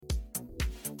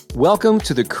Welcome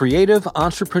to the Creative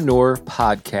Entrepreneur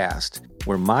Podcast,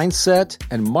 where mindset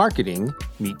and marketing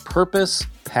meet purpose,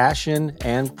 passion,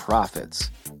 and profits.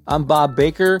 I'm Bob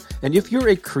Baker, and if you're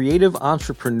a creative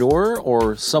entrepreneur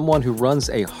or someone who runs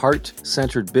a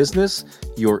heart-centered business,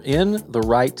 you're in the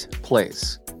right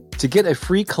place. To get a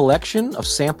free collection of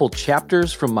sample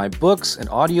chapters from my books and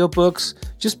audiobooks,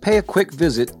 just pay a quick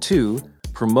visit to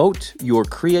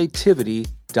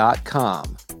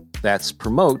promoteyourcreativity.com. That's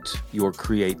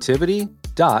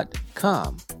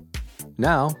promoteyourcreativity.com.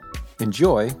 Now,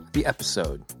 enjoy the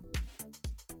episode.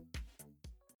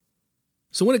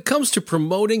 So when it comes to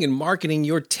promoting and marketing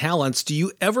your talents, do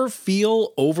you ever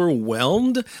feel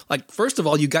overwhelmed? Like, first of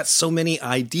all, you got so many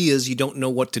ideas, you don't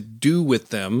know what to do with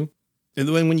them. And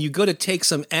then when you go to take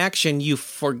some action, you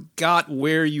forgot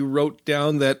where you wrote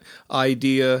down that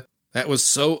idea that was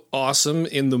so awesome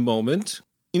in the moment.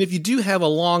 And if you do have a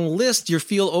long list, you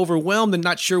feel overwhelmed and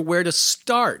not sure where to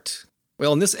start.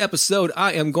 Well, in this episode,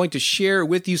 I am going to share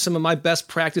with you some of my best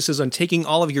practices on taking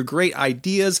all of your great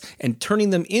ideas and turning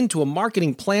them into a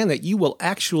marketing plan that you will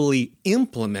actually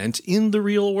implement in the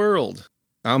real world.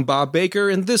 I'm Bob Baker,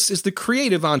 and this is the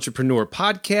Creative Entrepreneur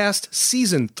Podcast,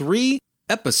 Season 3,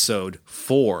 Episode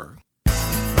 4.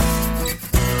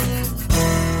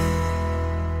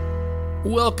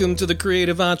 Welcome to the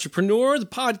Creative Entrepreneur, the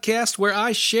podcast where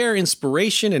I share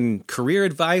inspiration and career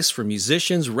advice for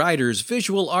musicians, writers,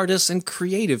 visual artists, and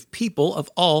creative people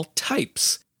of all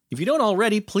types. If you don't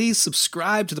already, please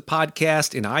subscribe to the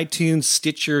podcast in iTunes,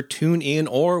 Stitcher, TuneIn,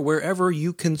 or wherever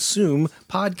you consume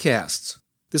podcasts.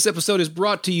 This episode is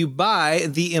brought to you by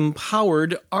The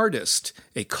Empowered Artist,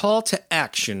 a call to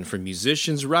action for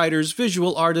musicians, writers,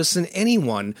 visual artists, and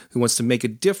anyone who wants to make a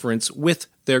difference with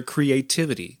their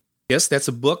creativity. Yes, that's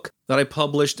a book that I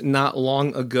published not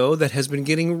long ago that has been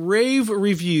getting rave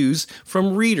reviews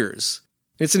from readers.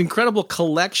 It's an incredible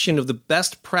collection of the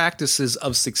best practices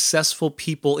of successful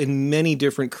people in many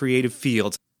different creative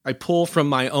fields. I pull from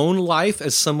my own life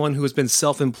as someone who has been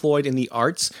self-employed in the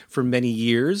arts for many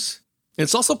years. And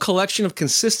it's also a collection of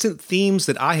consistent themes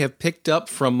that I have picked up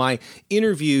from my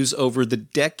interviews over the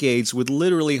decades with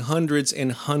literally hundreds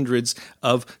and hundreds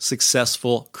of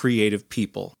successful creative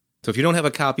people. So if you don't have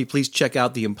a copy, please check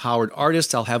out The Empowered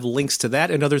Artist. I'll have links to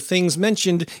that and other things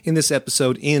mentioned in this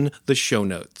episode in the show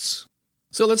notes.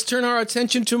 So let's turn our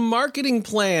attention to marketing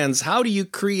plans. How do you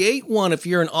create one if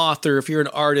you're an author, if you're an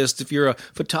artist, if you're a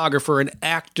photographer, an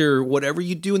actor, whatever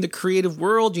you do in the creative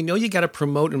world, you know you got to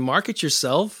promote and market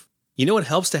yourself. You know it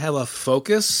helps to have a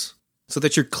focus so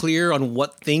that you're clear on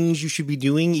what things you should be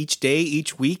doing each day,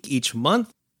 each week, each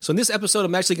month. So in this episode,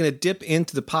 I'm actually going to dip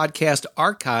into the podcast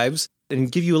archives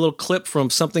and give you a little clip from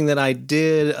something that I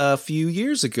did a few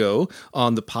years ago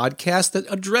on the podcast that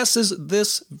addresses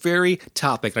this very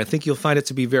topic. And I think you'll find it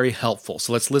to be very helpful.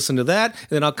 So let's listen to that, and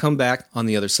then I'll come back on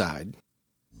the other side.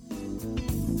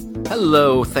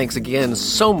 Hello, thanks again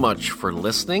so much for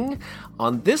listening.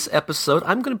 On this episode,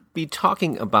 I'm going to be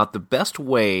talking about the best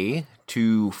way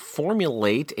to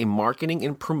formulate a marketing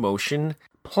and promotion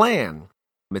plan.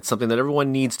 It's something that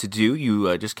everyone needs to do.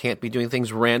 You just can't be doing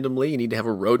things randomly. You need to have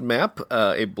a roadmap,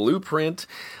 a blueprint,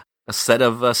 a set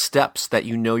of steps that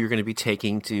you know you're going to be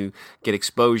taking to get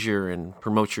exposure and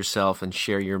promote yourself and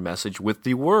share your message with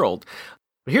the world.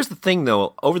 But here's the thing,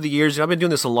 though. Over the years, I've been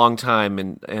doing this a long time,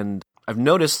 and I've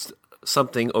noticed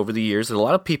something over the years that a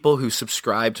lot of people who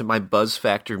subscribe to my Buzz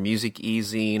Factor music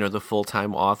e-zine or the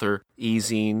Full-Time Author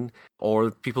e-zine, or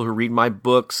people who read my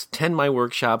books, attend my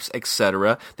workshops,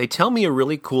 etc., they tell me a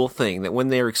really cool thing, that when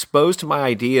they're exposed to my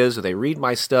ideas or they read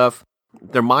my stuff,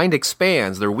 their mind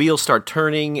expands, their wheels start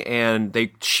turning, and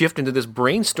they shift into this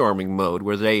brainstorming mode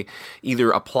where they either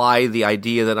apply the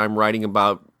idea that I'm writing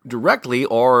about directly,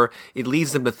 or it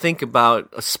leads them to think about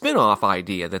a spin-off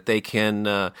idea that they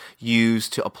can use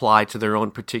to apply to their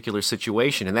own particular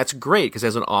situation. And that's great, because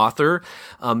as an author,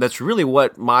 that's really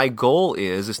what my goal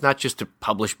is. It's not just to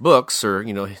publish books or,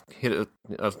 hit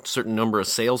a certain number of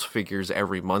sales figures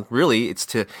every month. Really, it's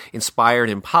to inspire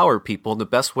and empower people. And the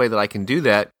best way that I can do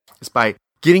that is by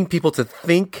getting people to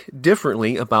think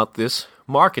differently about this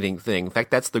marketing thing. In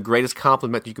fact, that's the greatest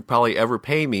compliment you could probably ever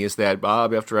pay me, is that,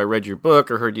 Bob, after I read your book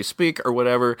or heard you speak or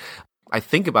whatever, I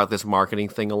think about this marketing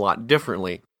thing a lot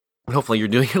differently. And hopefully you're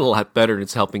doing it a lot better and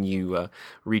it's helping you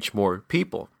reach more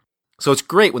people. So it's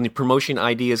great when the promotion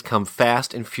ideas come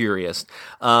fast and furious.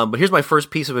 But here's my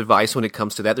first piece of advice when it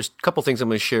comes to that. There's a couple things I'm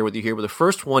going to share with you here. But the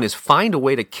first one is find a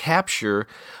way to capture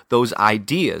those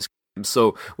ideas.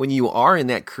 So when you are in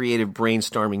that creative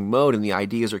brainstorming mode and the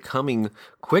ideas are coming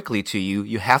quickly to you,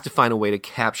 you have to find a way to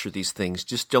capture these things.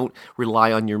 Just don't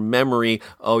rely on your memory.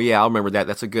 Oh yeah, I'll remember that.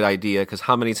 That's a good idea. Because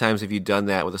how many times have you done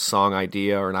that with a song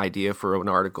idea or an idea for an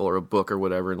article or a book or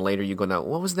whatever, and later you go, now,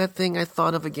 what was that thing I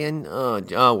thought of again?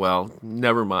 Oh well,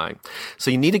 never mind.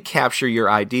 So you need to capture your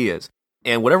ideas.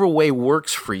 And whatever way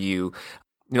works for you,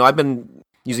 I've been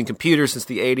using computers since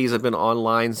the 80s. I've been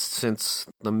online since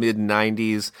the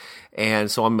mid-90s. And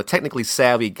so I'm a technically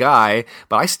savvy guy,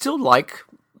 but I still like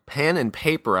pen and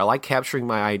paper. I like capturing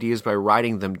my ideas by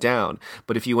writing them down.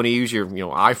 But if you want to use your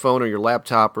iPhone or your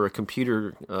laptop or a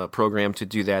computer program to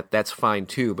do that, that's fine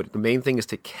too. But the main thing is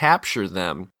to capture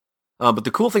them. But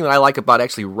the cool thing that I like about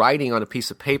actually writing on a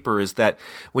piece of paper is that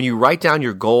when you write down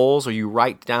your goals or you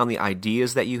write down the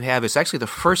ideas that you have, it's actually the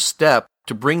first step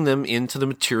to bring them into the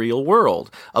material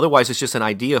world. Otherwise, it's just an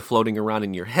idea floating around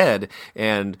in your head,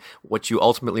 and what you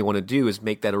ultimately want to do is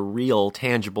make that a real,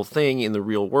 tangible thing in the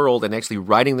real world, and actually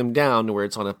writing them down to where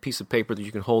it's on a piece of paper that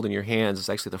you can hold in your hands is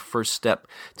actually the first step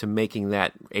to making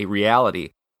that a reality.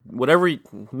 Whatever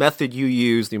method you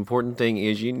use, the important thing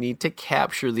is you need to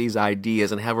capture these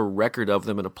ideas and have a record of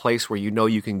them in a place where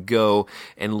you can go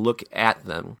and look at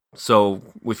them. So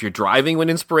if you're driving when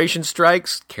inspiration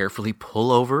strikes, carefully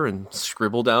pull over and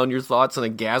scribble down your thoughts on a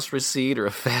gas receipt or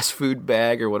a fast food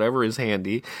bag or whatever is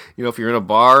handy. If you're in a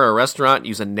bar or a restaurant,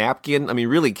 use a napkin.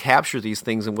 Really capture these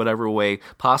things in whatever way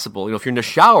possible. If you're in the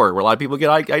shower, where a lot of people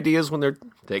get ideas when they're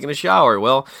taking a shower,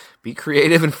 well, be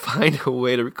creative and find a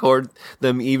way to record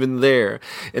them even there.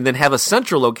 And then have a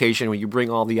central location where you bring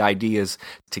all the ideas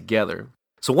together.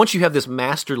 So once you have this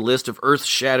master list of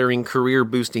earth-shattering,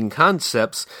 career-boosting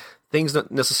concepts, things don't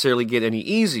necessarily get any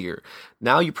easier.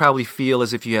 Now you probably feel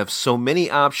as if you have so many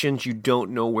options you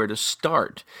don't know where to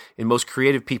start. And most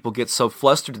creative people get so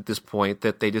flustered at this point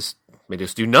that they just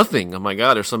do nothing. Oh my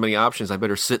God, there's so many options. I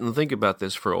better sit and think about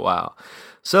this for a while.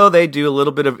 So they do a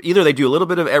little bit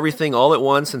of everything all at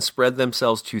once and spread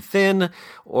themselves too thin,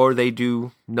 or they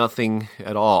do nothing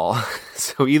at all.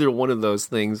 So either one of those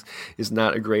things is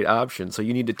not a great option. So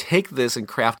you need to take this and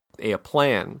craft a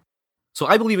plan. So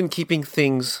I believe in keeping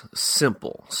things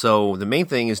simple. So the main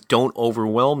thing is don't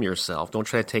overwhelm yourself. Don't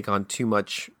try to take on too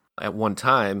much at one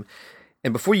time.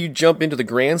 And before you jump into the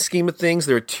grand scheme of things,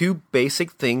 there are two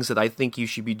basic things that I think you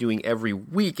should be doing every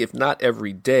week, if not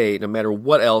every day, no matter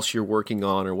what else you're working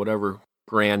on or whatever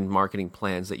grand marketing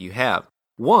plans that you have.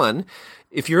 One,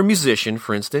 if you're a musician,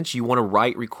 for instance, you want to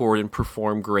write, record, and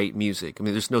perform great music.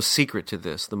 There's no secret to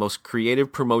this. The most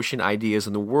creative promotion ideas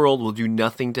in the world will do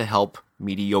nothing to help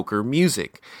mediocre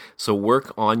music. So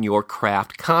work on your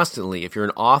craft constantly. If you're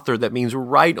an author, that means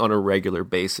write on a regular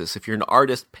basis. If you're an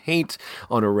artist, paint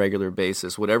on a regular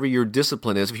basis. Whatever your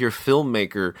discipline is, if you're a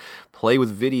filmmaker, play with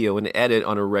video and edit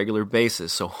on a regular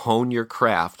basis. So hone your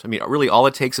craft. Really all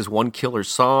it takes is one killer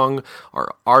song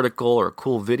or article or a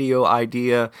cool video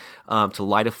idea to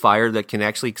light a fire that can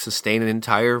actually sustain an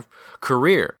entire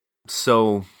career.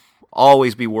 So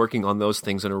always be working on those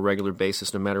things on a regular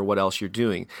basis, no matter what else you're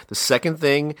doing. The second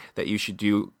thing that you should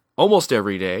do almost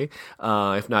every day,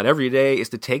 if not every day, is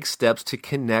to take steps to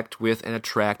connect with and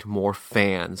attract more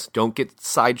fans. Don't get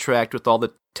sidetracked with all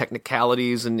the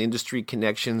technicalities and industry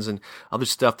connections and other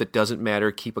stuff that doesn't matter.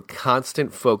 Keep a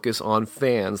constant focus on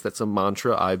fans. That's a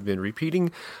mantra I've been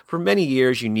repeating for many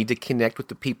years. You need to connect with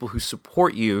the people who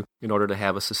support you in order to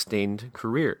have a sustained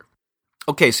career.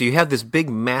 Okay, so you have this big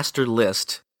master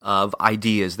list of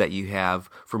ideas that you have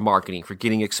for marketing, for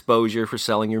getting exposure, for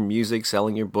selling your music,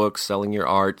 selling your books, selling your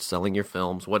art, selling your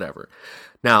films, whatever.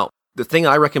 Now, the thing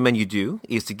I recommend you do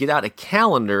is to get out a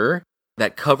calendar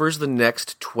that covers the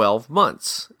next 12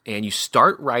 months, and you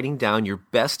start writing down your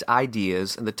best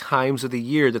ideas and the times of the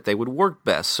year that they would work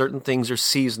best. Certain things are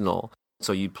seasonal,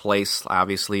 so you place,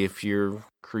 obviously, if you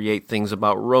create things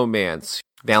about romance,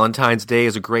 Valentine's Day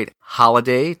is a great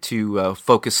holiday to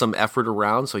focus some effort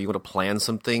around, so you want to plan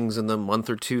some things in the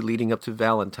month or two leading up to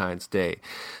Valentine's Day.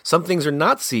 Some things are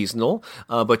not seasonal,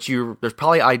 but there's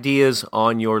probably ideas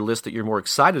on your list that you're more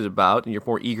excited about and you're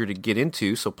more eager to get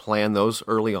into, so plan those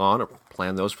early on or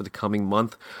plan those for the coming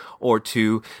month or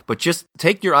two. But just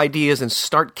take your ideas and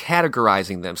start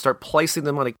categorizing them, start placing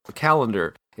them on a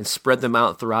calendar and spread them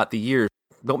out throughout the year.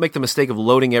 Don't make the mistake of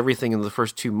loading everything in the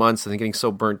first 2 months and then getting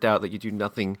so burnt out that you do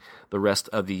nothing the rest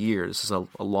of the year. This is a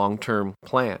long-term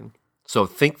plan. So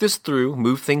think this through,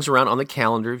 move things around on the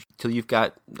calendar till you've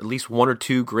got at least one or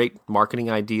two great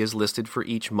marketing ideas listed for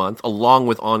each month, along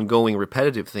with ongoing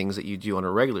repetitive things that you do on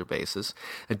a regular basis.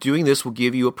 And doing this will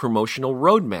give you a promotional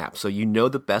roadmap, so you know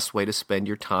the best way to spend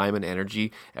your time and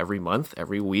energy every month,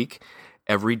 every week,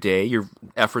 every day. Your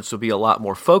efforts will be a lot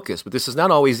more focused, but this is not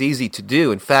always easy to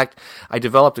do. In fact, I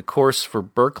developed a course for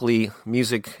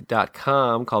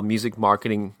berkeleymusic.com called Music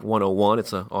Marketing 101.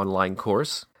 It's an online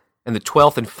course. And the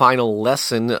 12th and final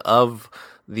lesson of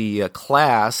the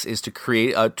class is to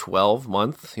create a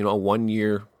 12-month, a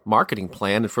 1-year marketing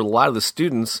plan. And for a lot of the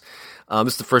students,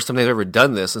 this is the first time they've ever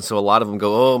done this. And so a lot of them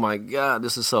go, oh my God,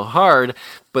 this is so hard.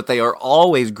 But they are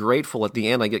always grateful at the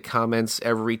end. I get comments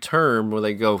every term where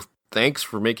they go, thanks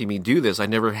for making me do this. I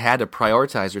never had to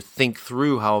prioritize or think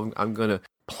through how I'm going to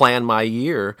plan my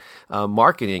year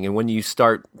marketing. And when you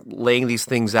start laying these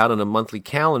things out on a monthly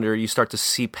calendar, you start to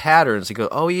see patterns. You go,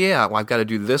 oh yeah, well, I've got to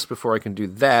do this before I can do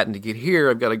that. And to get here,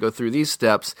 I've got to go through these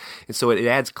steps. And so it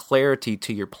adds clarity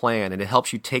to your plan, and it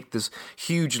helps you take this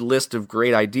huge list of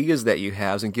great ideas that you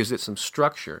have and gives it some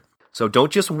structure. So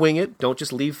don't just wing it. Don't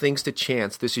just leave things to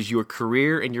chance. This is your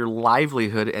career and your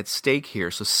livelihood at stake here.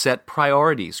 So set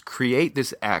priorities. Create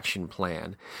this action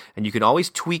plan. And you can always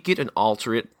tweak it and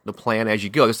alter the plan as you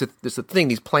go. That's the thing.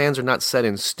 These plans are not set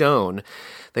in stone.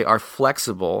 They are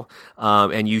flexible.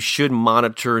 And you should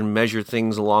monitor and measure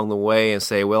things along the way and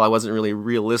say, well, I wasn't really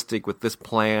realistic with this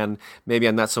plan. Maybe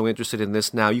I'm not so interested in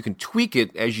this now. You can tweak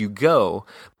it as you go.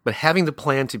 But having the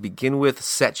plan to begin with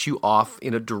sets you off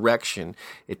in a direction.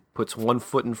 It puts one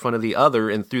foot in front of the other,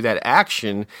 and through that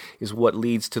action is what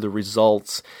leads to the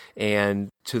results and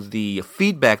to the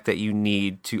feedback that you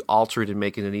need to alter it and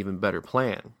make it an even better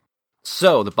plan.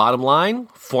 So the bottom line,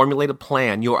 formulate a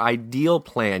plan, your ideal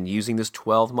plan, using this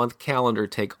 12-month calendar.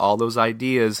 Take all those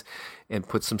ideas and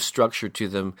put some structure to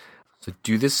them. So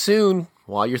do this soon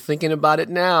while you're thinking about it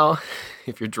now.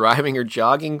 If you're driving or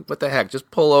jogging, what the heck? Just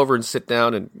pull over and sit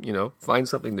down and, find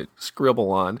something to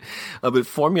scribble on. But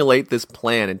formulate this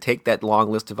plan and take that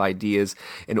long list of ideas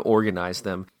and organize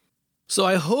them. So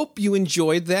I hope you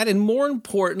enjoyed that, and more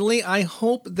importantly, I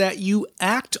hope that you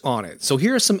act on it. So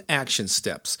here are some action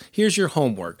steps. Here's your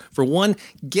homework. For one,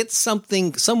 get some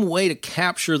way to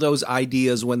capture those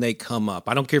ideas when they come up.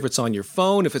 I don't care if it's on your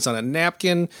phone, if it's on a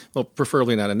napkin, well,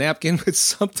 preferably not a napkin, but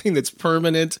something that's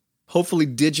permanent, hopefully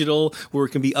digital, where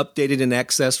it can be updated and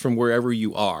accessed from wherever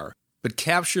you are. But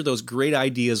capture those great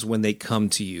ideas when they come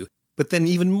to you. But then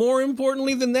even more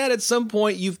importantly than that, at some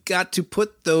point, you've got to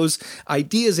put those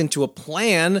ideas into a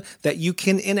plan that you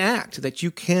can enact, that you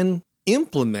can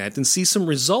implement and see some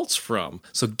results from.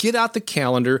 So get out the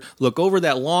calendar, look over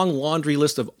that long laundry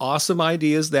list of awesome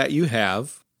ideas that you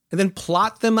have, and then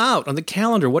plot them out on the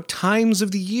calendar. What times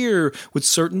of the year would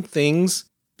certain things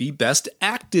be best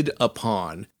acted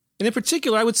upon? And in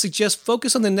particular, I would suggest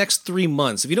focus on the next 3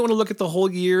 months. If you don't want to look at the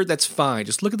whole year, that's fine.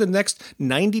 Just look at the next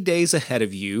 90 days ahead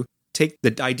of you. Take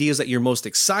the ideas that you're most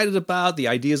excited about, the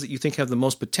ideas that you think have the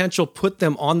most potential, put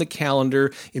them on the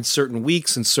calendar in certain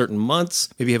weeks and certain months.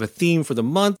 Maybe you have a theme for the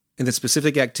month and the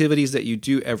specific activities that you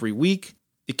do every week.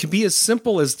 It can be as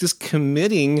simple as just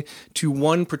committing to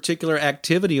one particular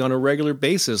activity on a regular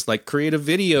basis, like create a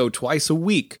video twice a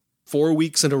week, 4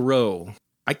 weeks in a row.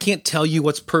 I can't tell you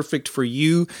what's perfect for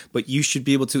you, but you should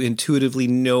be able to intuitively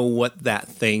know what that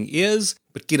thing is.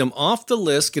 But get them off the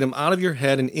list, get them out of your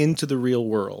head and into the real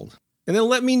world. And then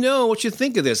let me know what you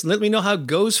think of this. Let me know how it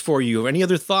goes for you or any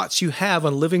other thoughts you have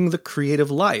on living the creative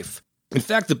life. In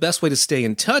fact, the best way to stay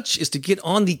in touch is to get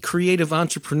on the Creative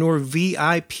Entrepreneur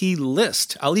VIP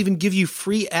list. I'll even give you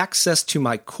free access to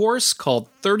my course called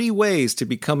 30 Ways to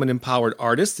Become an Empowered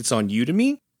Artist. It's on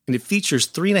Udemy, and it features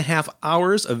 3.5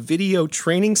 hours of video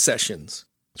training sessions.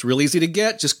 It's real easy to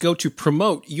get. Just go to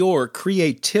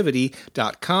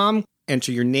promoteyourcreativity.com.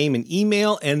 Enter your name and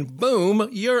email, and boom,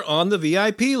 you're on the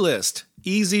VIP list.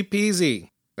 Easy peasy.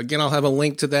 Again, I'll have a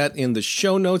link to that in the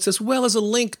show notes, as well as a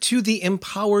link to the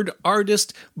Empowered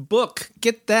Artist book.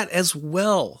 Get that as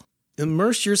well.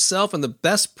 Immerse yourself in the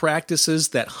best practices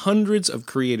that hundreds of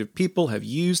creative people have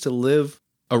used to live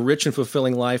a rich and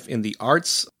fulfilling life in the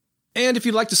arts. And if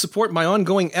you'd like to support my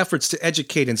ongoing efforts to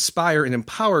educate, inspire, and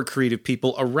empower creative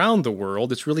people around the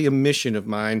world, it's really a mission of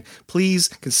mine, please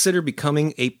consider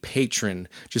becoming a patron.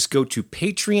 Just go to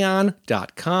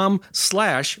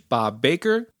patreon.com/Bob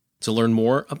Baker to learn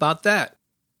more about that.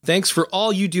 Thanks for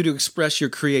all you do to express your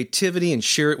creativity and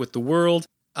share it with the world.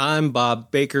 I'm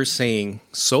Bob Baker saying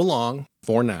so long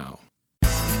for now.